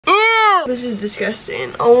This is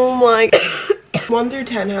disgusting. Oh my god. 1 through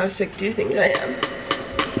 10, how sick do you think I am?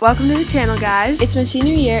 Welcome to the channel, guys. It's my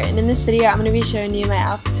senior year, and in this video I'm going to be showing you my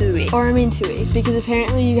outfits of the week. Or I mean 2 weeks, because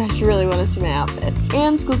apparently you guys really want to see my outfits.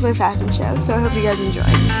 And school's my fashion show, so I hope you guys enjoy.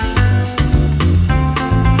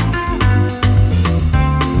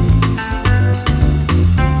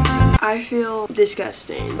 I feel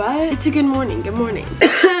disgusting, but it's a good morning. Good morning.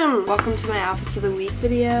 Welcome to my outfits of the week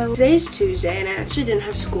video. Today's Tuesday, and I actually didn't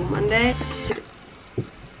have school Monday.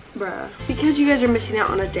 Bruh. Because you guys are missing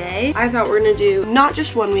out on a day, I thought we're gonna do not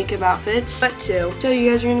just 1 week of outfits, but 2. So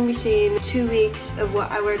you guys are gonna be seeing 2 weeks of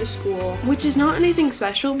what I wear to school, which is not anything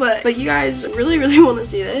special, but you guys really want to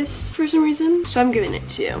see this for some reason, so I'm giving it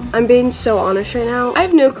to you. I'm being so honest right now. I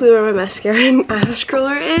have no clue where my mascara and eyelash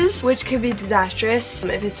curler is, which could be disastrous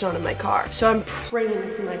if it's not in my car. So I'm praying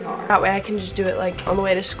it's in my car. That way I can just do it like on the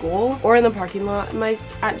way to school or in the parking lot.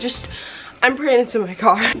 I'm praying it's in my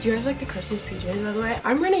car. Do you guys like the Christmas PJs, by the way?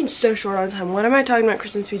 I'm running so short on time. What am I talking about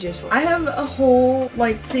Christmas PJs for? I have a whole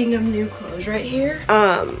like thing of new clothes right here.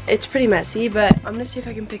 It's pretty messy, but I'm gonna see if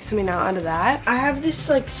I can pick something out of that. I have this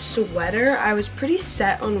like sweater I was pretty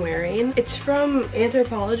set on wearing. It's from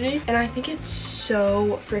Anthropology, and I think it's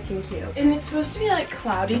so freaking cute. And it's supposed to be like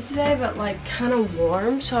cloudy today, but like kind of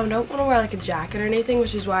warm, so I don't want to wear like a jacket or anything,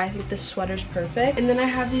 which is why I think this sweater's perfect. And then I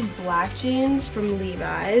have these black jeans from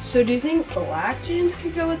Levi's. So do you think black jeans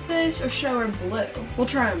could go with this, or should I wear blue? We'll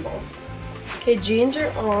try them both. Okay, jeans are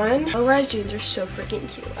on. Low-rise jeans are so freaking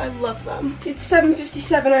cute. I love them. It's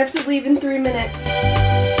 7:57. I have to leave in 3 minutes.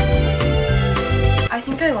 I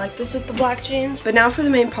think I like this with the black jeans. But now for the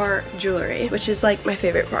main part, jewelry, which is like my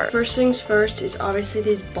favorite part. First things first is obviously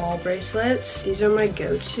these ball bracelets. These are my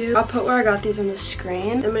go-to. I'll put where I got these on the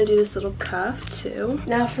screen. I'm gonna do this little cuff too.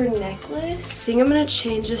 Now for necklace, I think I'm gonna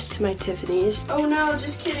change this to my Tiffany's. Oh no,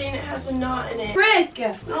 just kidding, it has a knot in it. Frick!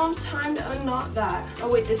 I don't have time to unknot that. Oh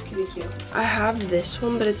wait, this could be cute. I have this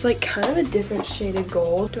one, but it's like kind of a different shade of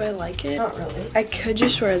gold. Do I like it? Not really. I could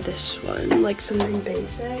just wear this one, like something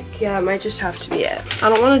basic. Yeah, it might just have to be it. I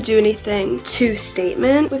don't want to do anything too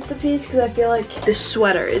statement with the piece because I feel like the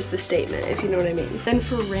sweater is the statement, if you know what I mean. Then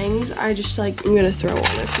for rings, I just like, I'm gonna throw on a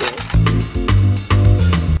few.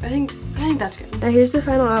 I think that's good. Now here's the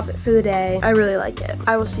final outfit for the day. I really like it.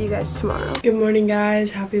 I will see you guys tomorrow. Good morning, guys.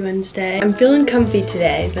 Happy Wednesday. I'm feeling comfy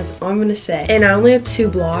today. That's all I'm gonna say. And I only have 2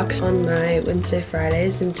 blocks on my Wednesday,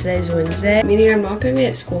 Fridays, and today's Wednesday. Meaning I'm not gonna be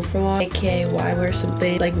at school for long, aka why wear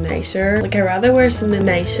something like nicer. Like I'd rather wear something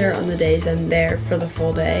nicer on the days I'm there for the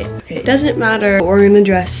full day. Okay, it doesn't matter. We're gonna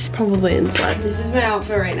dress probably in sweats. This is my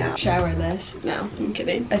outfit right now. Should I wear this? No, I'm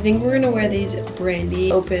kidding. I think we're gonna wear these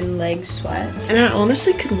Brandy open leg sweats. And I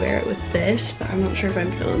honestly could wear it with this, but I'm not sure if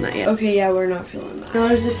I'm feeling that yet. Okay, yeah, we're not feeling that. Now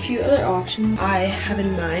there's a few other options I have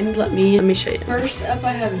in mind. Let me show you. First up,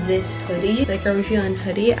 I have this hoodie. Like, are we feeling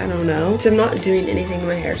hoodie? I don't know. So I'm not doing anything to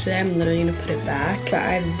my hair today. I'm literally gonna put it back. But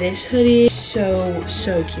I have this hoodie. So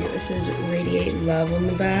cute. It says Radiate Love on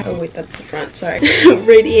the back. Oh wait, that's the front, sorry.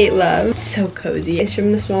 Radiate Love. It's so cozy. It's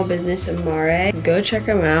from the small business avarae. Go check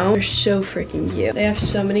them out. They're so freaking cute. They have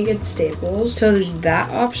so many good staples. So there's that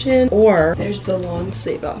option, or there's the long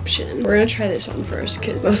sleeve option. We're gonna try this on first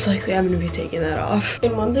because most likely I'm gonna be taking that off.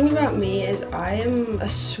 And one thing about me is I am a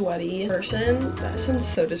sweaty person. That sounds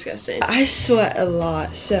so disgusting. I sweat a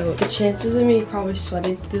lot, so the chances of me probably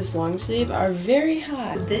sweating through this long sleeve are very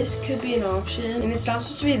high. This could be an option, and it's not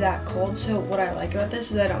supposed to be that cold, so what I like about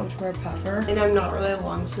this is I don't have to wear a puffer, and I'm not really a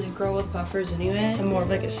long sleeve girl with puffers anyway. I'm more of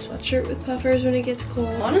like a sweatshirt with puffers when it gets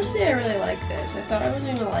cold. Honestly, I really like this. I thought I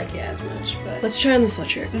wasn't gonna like it as much, but let's try on the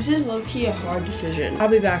sweatshirt. This is low-key a hard decision. I'll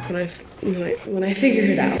be back when I figure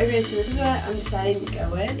it out. Okay, so this is what I'm deciding to go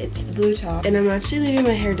with. It's the blue top, and I'm actually leaving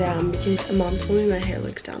my hair down because my mom told me my hair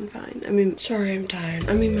looks down fine. I mean, sorry, I'm tired.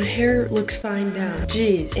 I mean, my hair looks fine down.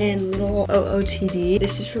 Jeez. And little OOTD.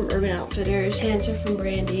 This is from Urban Outfitters. Pants are from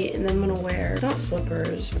Brandy, and then I'm gonna wear, not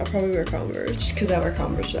slippers, I'll probably wear Converse, just because I wear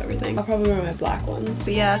Converse with everything. I'll probably wear my black ones.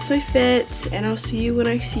 But yeah, that's my fit, and I'll see you when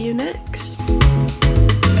I see you next.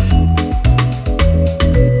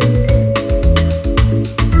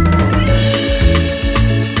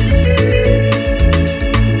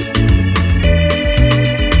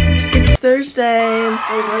 Thursday,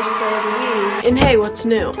 my first day of the week. And hey, what's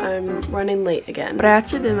new? I'm running late again. But I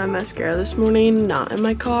actually did my mascara this morning, not in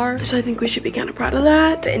my car. So I think we should be kind of proud of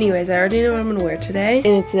that. But anyways, I already know what I'm gonna wear today.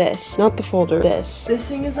 And it's this, not the folder, this. This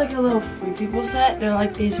thing is like a little Free People set. They're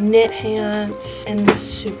like these knit pants and this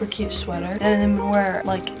super cute sweater. And I'm gonna wear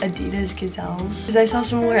like Adidas Gazelles. Because I saw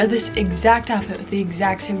someone wear this exact outfit with the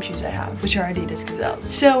exact same shoes I have, which are Adidas Gazelles.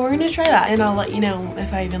 So we're gonna try that, and I'll let you know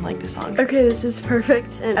if I even like this on. Okay, this is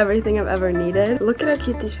perfect and everything I've ever needed. Look Look at how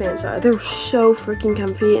cute these pants are. They're so freaking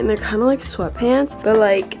comfy and they're kind of like sweatpants, but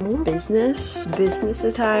like more business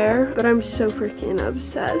attire. But I'm so freaking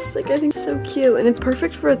obsessed. Like I think it's so cute and it's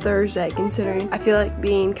perfect for a Thursday considering I feel like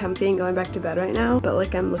being comfy and going back to bed right now, but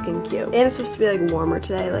like I'm looking cute. And it's supposed to be like warmer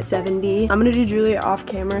today, like 70. I'm gonna do Julia off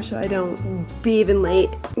camera so I don't be even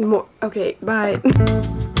late. More. Okay, bye.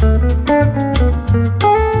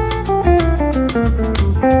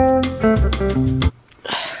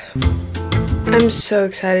 I'm so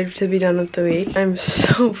excited to be done with the week. I'm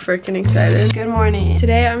so freaking excited. Good morning.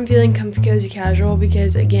 Today I'm feeling comfy cozy casual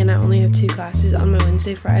because again I only have 2 classes on my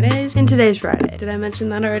Wednesday Fridays and today's Friday. Did I mention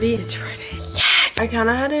that already? It's Friday. Yes! I kind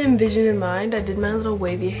of had an envision in mind. I did my little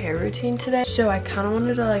wavy hair routine today, so I kind of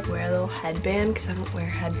wanted to like wear a little headband because I don't wear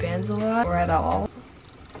headbands a lot or at all.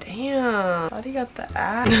 Damn, thought he got the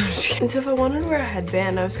ass. No, I'm just kidding. And so if I wanted to wear a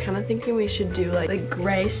headband, I was kind of thinking we should do like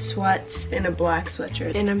gray sweats and a black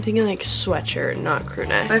sweatshirt. And I'm thinking like sweatshirt, not crew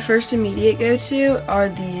neck. My first immediate go-to are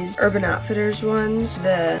these Urban Outfitters ones,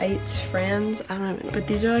 the Heights Friends. I don't know, but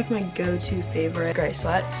these are like my go-to favorite gray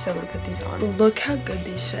sweats. So I'm gonna put these on. Look how good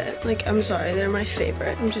these fit. Like, I'm sorry, they're my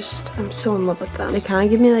favorite. I'm so in love with them. They kind of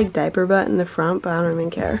give me like diaper butt in the front, but I don't even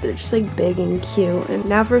care. They're just like big and cute. And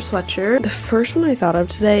now for a sweatshirt, the first one I thought of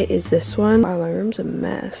today is this one. Wow, my room's a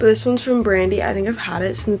mess. So this one's from Brandy. I think I've had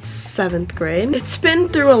it since 7th grade. It's been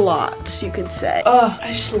through a lot, you could say. Oh,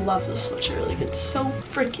 I just love this sweatshirt. Like, it's so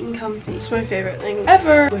freaking comfy. It's my favorite thing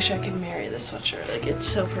ever. Wish I could marry this sweatshirt. Like, it's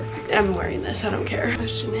so perfect. I'm wearing this. I don't care.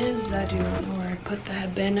 Question is, I do not know where I put the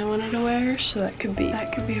headband I wanted to wear, so that could be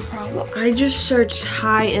a problem. I just searched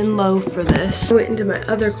high and low for this. I went into my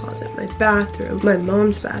other closet, my bathroom, my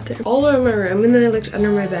mom's bathroom, all over my room, and then I looked under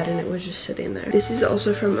my bed and it was just sitting there. This is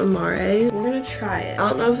also from avarae. We're gonna try it. I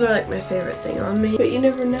don't know if they're like my favorite thing on me, but you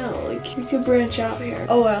never know. Like, you could branch out here.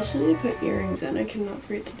 Oh, I also need to put earrings in. I cannot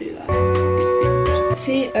forget to do that.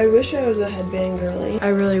 See, I wish I was a headband girly. I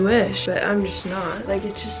really wish, but I'm just not. Like,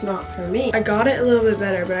 it's just not for me. I got it a little bit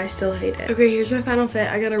better, but I still hate it. Okay, here's my final fit.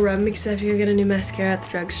 I gotta run because I have to go get a new mascara at the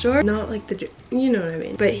drugstore. Not like the, you know what I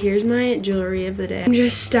mean. But here's my jewelry of the day. I'm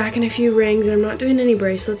just stacking a few rings, and I'm not doing any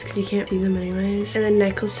bracelets because you can't see them anyways. And then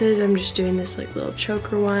necklaces, I'm just doing this like little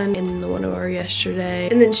choker one and the one I wore yesterday.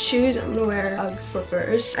 And then shoes, I'm gonna wear Ugg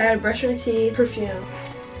slippers. I gotta brush my teeth, perfume.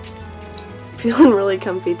 Feeling really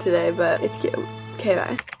comfy today, but it's cute. Okay,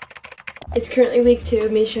 bye. It's currently week 2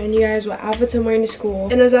 of me showing you guys what outfits I'm wearing to school.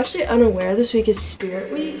 And I was actually unaware this week is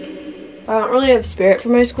Spirit Week. I don't really have Spirit for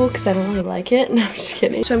my school because I don't really like it. No, I'm just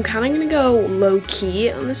kidding. So I'm kind of going to go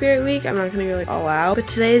low-key on the Spirit Week. I'm not going to go like all out. But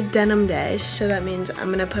today is denim day, so that means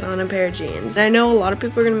I'm going to put on a pair of jeans. And I know a lot of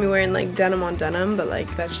people are going to be wearing like denim on denim, but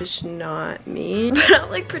like that's just not me. But I'll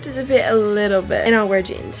like participate a little bit and I'll wear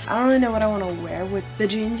jeans. I don't really know what I want to wear with the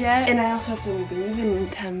jeans yet. And I also have to leave in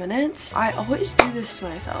 10 minutes. I always do this to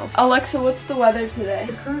myself. Alexa, what's the weather today?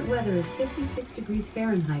 The current weather is 56 degrees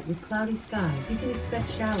Fahrenheit with cloudy skies. You can expect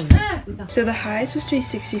showers. So the high is supposed to be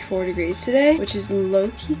 64 degrees today, which is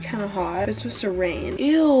low-key kind of hot. It's supposed to rain.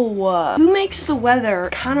 Ew. Who makes the weather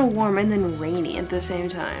kind of warm and then rainy at the same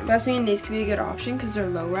time? I was thinking these could be a good option because they're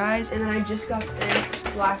low-rise. And then I just got this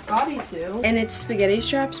black bodysuit. And it's spaghetti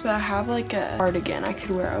straps, but I have like a cardigan I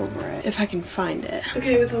could wear over it if I can find it.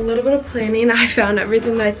 Okay, with a little bit of planning, I found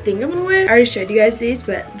everything that I think I'm gonna wear. I already showed you guys these,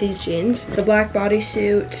 but these jeans, the black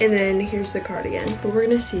bodysuit, and then here's the cardigan. But we're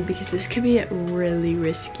gonna see because this could be really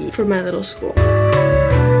risky for my little school.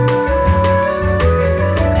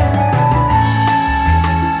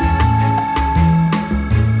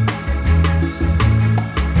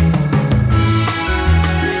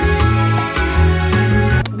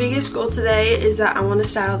 Biggest goal today is that I want to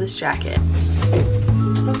style this jacket. Okay,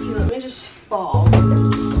 let me just fall.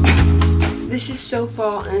 This is so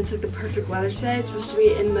fall and it's like the perfect weather today. It's supposed to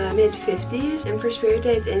be in the mid-50s, and for Spirit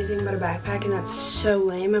Day it's anything but a backpack, and that's so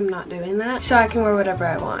lame. I'm not doing that. So I can wear whatever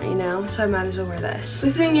I want, you know? So I might as well wear this.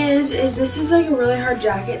 The thing is this is like a really hard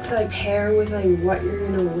jacket to like pair with like what you're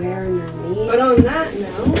gonna wear underneath. But on that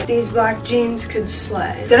note, these black jeans could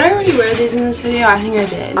slay. Did I already wear these in this video? I think I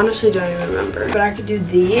did. Honestly, don't even remember. But I could do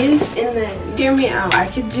these, and then hear me out. I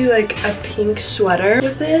could do like a pink sweater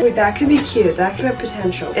with it. Wait, that could be cute. That could have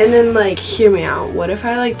potential. And then like, hear me out. What if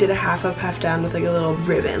I like did a half up, half down with like a little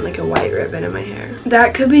ribbon, like a white ribbon in my hair?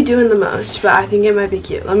 That could be doing the most, but I think it might be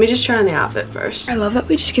cute. Let me just try on the outfit first. I love that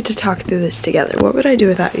we just get to talk through this together. What would I do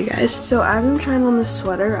without you guys? So as I'm trying on this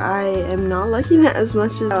sweater, I am not liking it as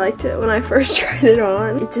much as I liked it when I first tried it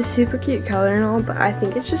on. It's a super cute color and all, but I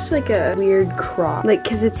think it's just like a weird crop. Like,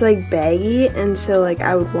 cause it's like baggy, and so like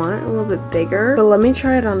I would want it a little bit bigger. But let me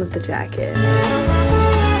try it on with the jacket.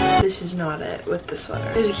 this is not it with the sweater.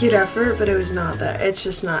 It was a cute effort, but it was not that. It's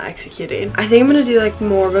just not executing. I think I'm gonna do like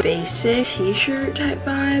more of a basic t-shirt type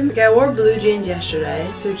vibe. Okay, I wore blue jeans yesterday,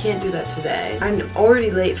 so we can't do that today. I'm already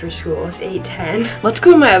late for school. It's 8:10. Let's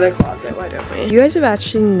go in my other closet, why don't we? You guys have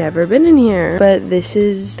actually never been in here, but this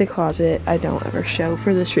is the closet I don't ever show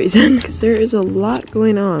for this reason, because there is a lot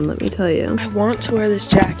going on, let me tell you. I want to wear this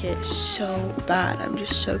jacket so bad. I'm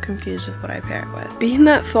just so confused with what I pair it with. Being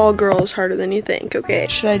that fall girl is harder than you think, okay?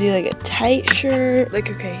 Should I do like a tight shirt? Like,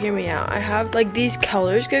 okay, hear me out. I have like these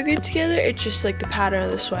colors go good together. It's just like the pattern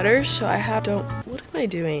of the sweater. So I have, what am I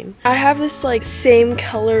doing? I have this like same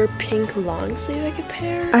color pink long sleeve I could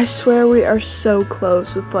pair. I swear we are so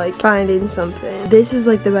close with like finding something. This is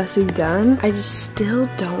like the best we've done. I just still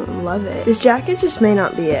don't love it. This jacket just may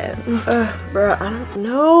not be it. Bruh, I don't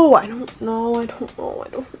know.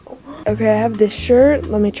 Okay, I have this shirt.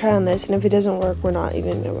 Let me try on this, and if it doesn't work, we're not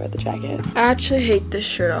even gonna wear the jacket. I actually hate this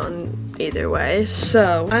shirt on either way,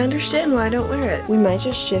 so I understand why I don't wear it. We might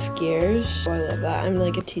just shift gears. Oh, I love that. I'm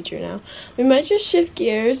like a teacher now. We might just shift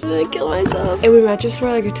gears and then kill myself. And we might just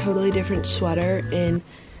wear like a totally different sweater and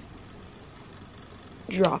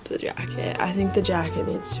drop the jacket. I think the jacket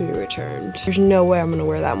needs to be returned. There's no way I'm gonna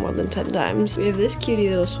wear that more than 10 times. We have this cutie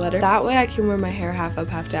little sweater. That way I can wear my hair half up,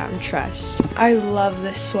 half down. Trust. I love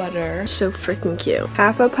this sweater. So freaking cute.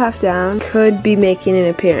 Half up, half down. Could be making an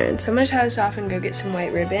appearance. I'm gonna tie this off and go get some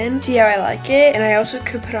white ribbon. See how I like it. And I also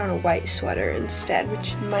could put on a white sweater instead,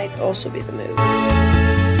 which might also be the move.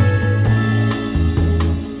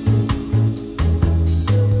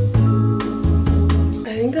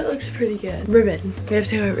 I think that looks pretty good. Ribbon. We have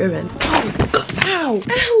to go with ribbon. Oh, ow!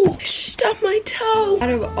 Ow! I stubbed my toe!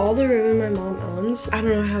 Out of all the ribbon my mom owns, I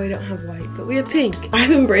don't know how we don't have white, but we have pink.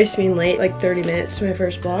 I've embraced being late like 30 minutes to my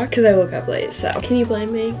first block because I woke up late, so can you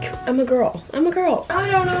blame me? I'm a girl. I'm a girl. I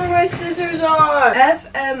don't know where my scissors are!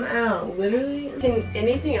 FML. Literally, can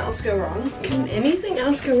anything else go wrong? Can anything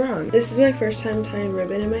else go wrong? This is my first time tying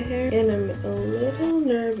ribbon in my hair, and I'm a little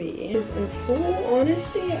nervy. Because in full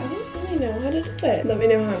honesty, I don't really know how to do it. Let me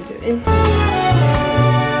know how I'm doing.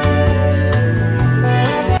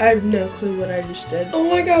 I have no clue what I just did. Oh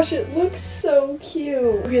my gosh, it looks so cute.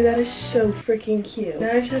 Okay, that is so freaking cute.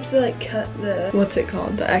 Now I just have to like cut the, what's it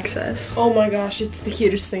called? The excess. Oh my gosh, it's the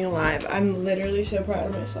cutest thing alive. I'm literally so proud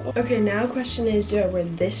of myself. Okay, now question is, do I wear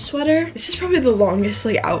this sweater? This is probably the longest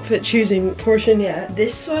like outfit choosing portion yet.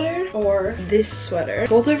 This sweater or this sweater?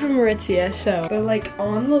 Both are from Aritzia, so, but like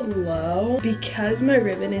on the low, because my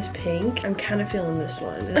ribbon is pink, I'm kind of feeling this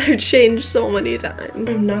one. I've changed so many times.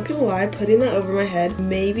 I'm not gonna lie, putting that over my head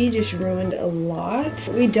maybe just ruined a lot.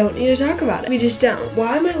 We don't need to talk about it. We just don't.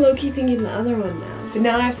 Why am I low-key thinking the other one now? But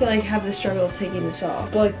now I have to like have the struggle of taking this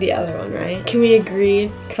off. But like the other one, right? Can we agree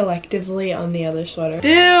collectively on the other sweater?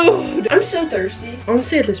 Dude! I'm so thirsty.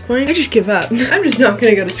 Honestly, at this point, I just give up. I'm just not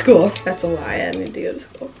gonna go to school. That's a lie. I need to go to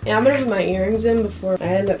school. Yeah, I'm gonna put my earrings in before I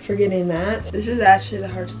end up forgetting that. This is actually the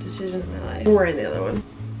hardest decision of my life. I'm wearing the other one.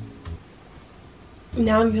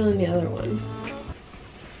 Now I'm feeling the other one.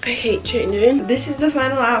 I hate changing. This is the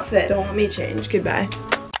final outfit. Don't want me to change. Goodbye.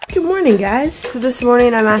 Good morning, guys. So this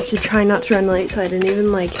morning I'm actually trying not to run late, so I didn't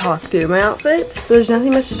even like talk through my outfits. So there's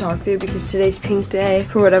nothing much to talk through because today's pink day.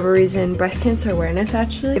 For whatever reason, breast cancer awareness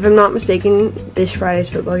actually. If I'm not mistaken, this Friday's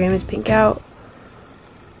football game is pink out.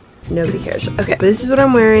 Nobody cares. Okay, this is what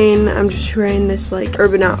I'm wearing. I'm just wearing this like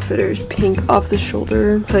Urban Outfitters pink off the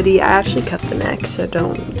shoulder hoodie. I actually cut the neck, so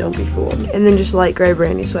don't be fooled. And then just light gray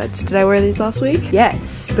brandy sweats. Did I wear these last week?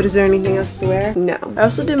 Yes. But is there anything else to wear? No. I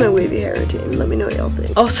also did my wavy hair routine. Let me know what y'all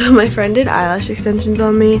think. Also, my friend did eyelash extensions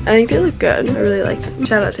on me. I think they look good. I really like them.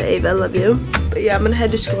 Shout out to Ava. I love you. But yeah, I'm gonna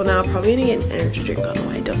head to school now. Probably gonna get an energy drink on the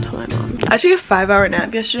way. Don't tell my mom. I took a 5-hour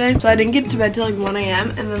nap yesterday, so I didn't get to bed till like 1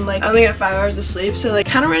 a.m. and then like I only got 5 hours of sleep, so like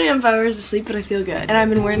kind of running on 5 hours of sleep, but I feel good. And I've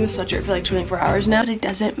been wearing the sweatshirt for like 24 hours now, but it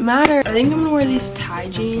doesn't matter. I think I'm gonna wear these tie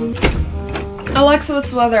jeans. Alexa,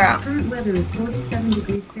 what's the weather out? Current weather is 47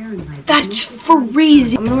 degrees Fahrenheit. That's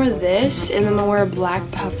freezing. I'm gonna wear this, and then I'm gonna wear a black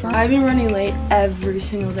puffer. I've been running late every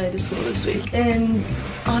single day to school this week, and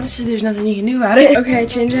honestly, there's nothing you can do about it. Okay, I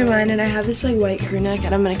changed my mind, and I have this like white crew neck,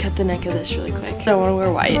 and I'm gonna cut the neck of this really quick. I wanna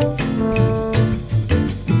wear white.